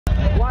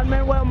Juan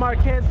Manuel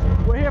Marquez.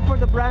 We're here for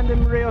the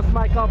Brandon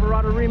Rios-Mike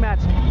Alvarado rematch.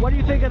 What do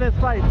you think of this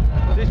fight?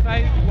 This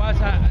fight was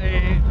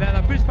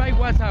the first fight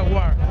was a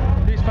war.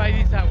 This fight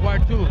is a war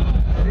too.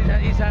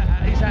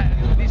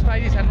 This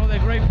fight is another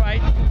great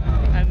fight,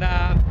 and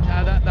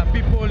the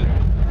people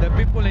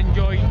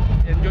enjoy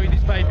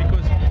this fight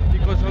because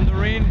on the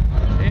ring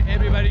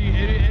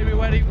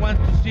everybody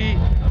wants to see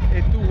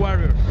two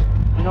warriors.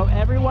 You know,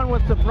 everyone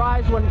was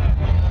surprised when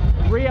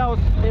Rios,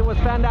 it was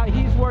found out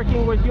he's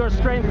working with your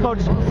strength coach,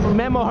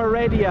 Memo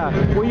Heredia.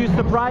 Were you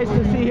surprised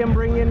to see him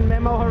bring in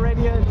Memo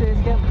Heredia into his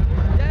camp?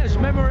 Yes,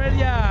 Memo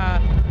Heredia,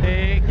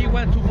 he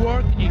wants to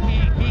work, he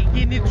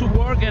needs to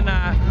work, and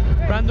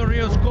Brandon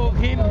Rios called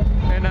him,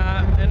 and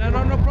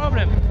no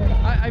problem.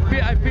 I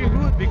feel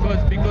good because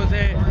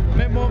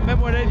Memo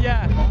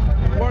Heredia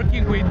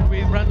working with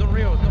Brandon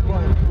Rios, no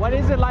problem. What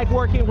is it like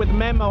working with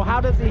Memo? How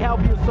does he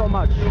help you so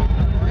much?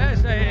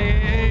 Yes,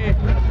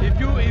 if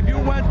you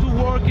want to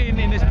work in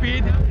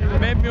speed,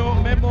 Memo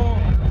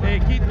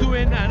he's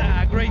doing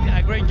a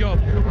great job,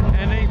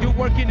 and if you're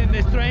working in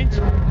the strength,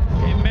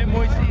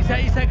 Memo is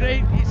a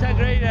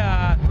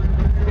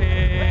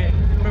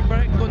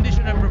great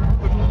conditioner,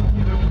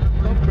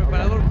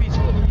 preparador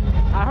físico.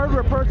 I heard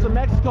reports of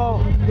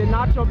Mexico. Did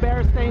Nacho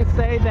Beristain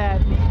say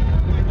that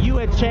you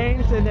had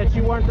changed and that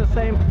you weren't the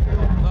same?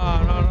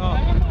 No.